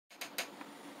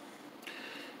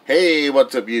Hey,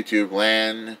 what's up YouTube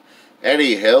land?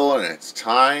 Eddie Hill, and it's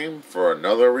time for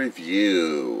another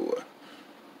review.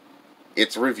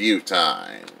 It's review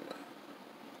time.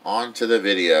 On to the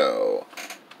video.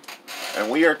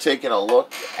 And we are taking a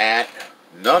look at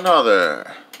none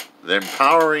other than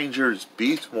Power Rangers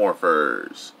Beast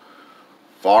Morphers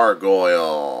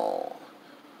Vargoyle.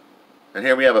 And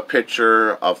here we have a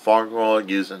picture of Vargoyle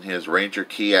using his Ranger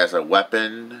key as a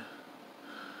weapon.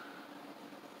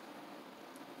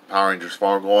 Power Rangers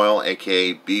Vargoyle,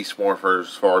 aka Beast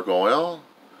Morphers-Vargoyle.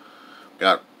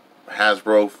 Got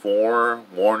HASBRO-POWER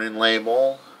warning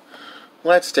label.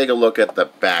 Let's take a look at the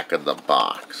back of the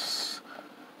box.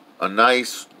 A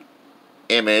nice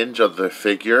image of the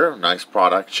figure, nice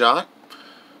product shot.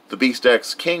 The Beast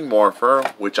X King Morpher,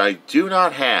 which I do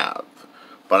not have,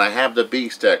 but I have the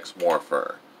Beast X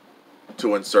Morpher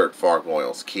to insert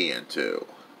Vargoyle's key into.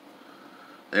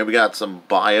 And we got some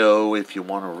bio if you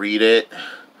want to read it.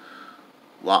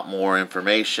 A lot more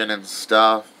information and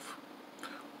stuff.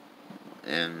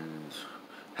 And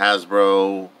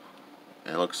Hasbro,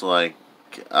 it looks like,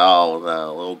 oh,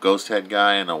 the little ghost head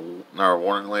guy and another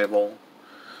warning label.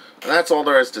 And that's all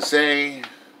there is to say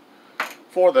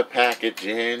for the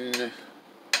packaging.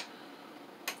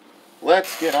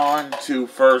 Let's get on to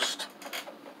first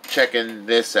checking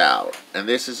this out. And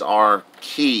this is our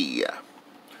key.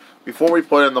 Before we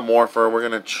put in the morpher, we're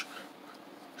going to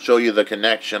show you the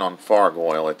connection on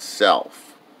Vargoyle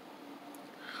itself.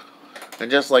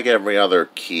 And just like every other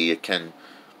key, it can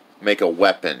make a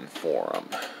weapon for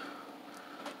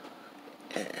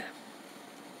him.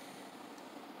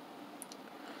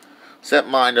 Except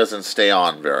mine doesn't stay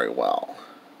on very well.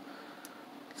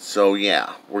 So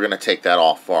yeah, we're going to take that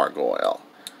off Vargoyle.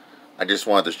 I just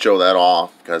wanted to show that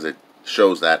off because it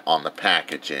shows that on the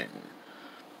packaging.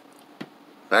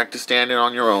 Back to standing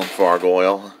on your own,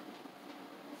 Vargoyle.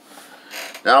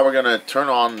 Now we're going to turn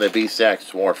on the Beast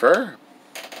X Morpher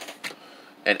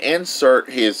and insert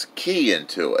his key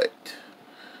into it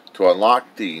to unlock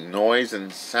the noise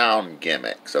and sound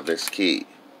gimmicks of this key.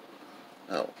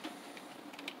 Oh.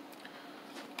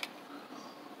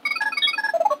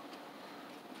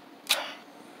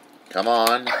 Come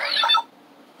on.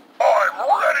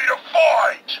 I'm ready to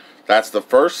fight! That's the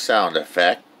first sound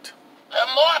effect. The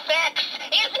Morphex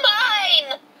is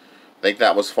mine! Think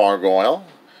that was Vargoyle?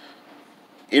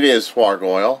 It is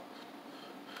Vargoyle.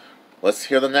 Let's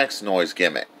hear the next noise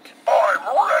gimmick.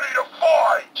 I'm ready to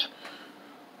fight!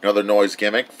 Another noise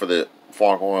gimmick for the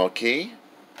Vargoyle key.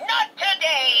 Not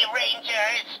today,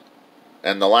 Rangers!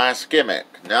 And the last gimmick.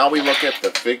 Now we look at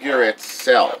the figure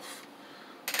itself.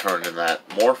 Turning that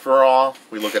morpher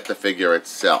off, we look at the figure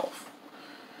itself.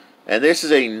 And this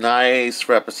is a nice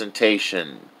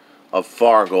representation of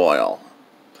Vargoyle.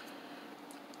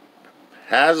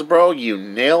 Hasbro, you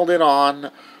nailed it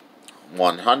on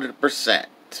 100%.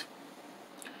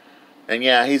 And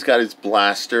yeah, he's got his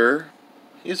blaster,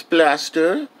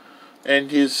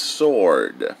 and his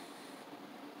sword.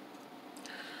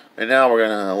 And now we're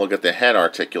going to look at the head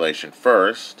articulation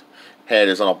first. Head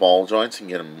is on a ball joint, and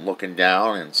get him looking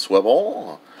down and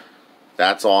swivel.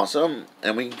 That's awesome.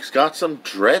 And we got some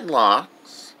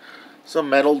dreadlocks, some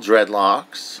metal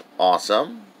dreadlocks.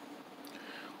 Awesome.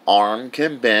 Arm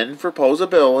can bend for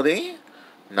posability.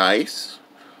 Nice.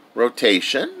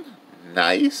 Rotation.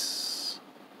 Nice.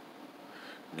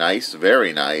 Nice.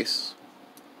 Very nice.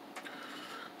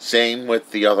 Same with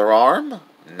the other arm.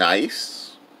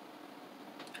 Nice.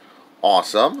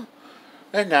 Awesome.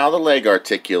 And now the leg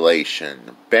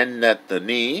articulation. Bend at the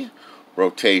knee.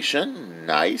 Rotation.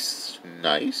 Nice.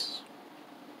 Nice.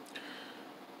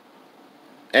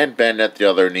 And bend at the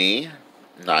other knee.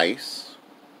 Nice.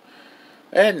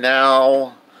 And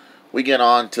now we get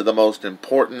on to the most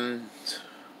important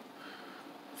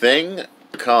thing,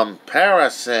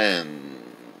 comparisons.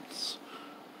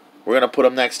 We're going to put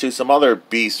them next to some other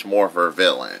Beast Morpher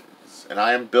villains. And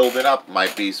I am building up my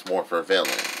Beast Morpher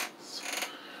villains.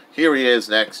 Here he is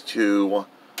next to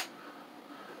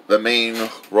the main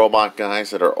robot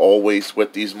guys that are always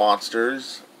with these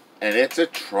monsters. And it's a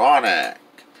Tronic.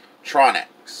 Tronic.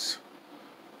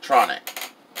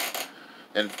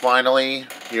 And finally,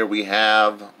 here we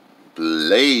have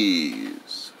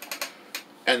Blaze.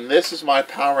 And this is my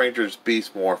Power Rangers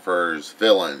Beast Morphers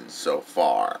villains so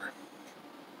far.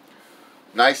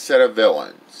 Nice set of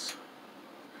villains.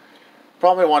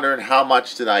 Probably wondering how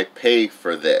much did I pay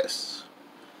for this.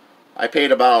 I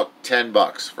paid about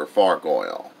 $10 for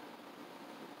Vargoyle.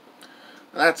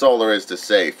 That's all there is to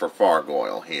say for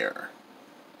Vargoyle here.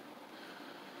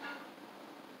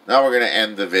 Now we're going to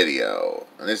end the video.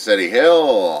 And this is Eddie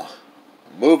Hill.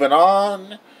 Moving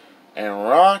on and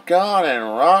rock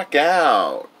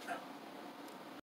out.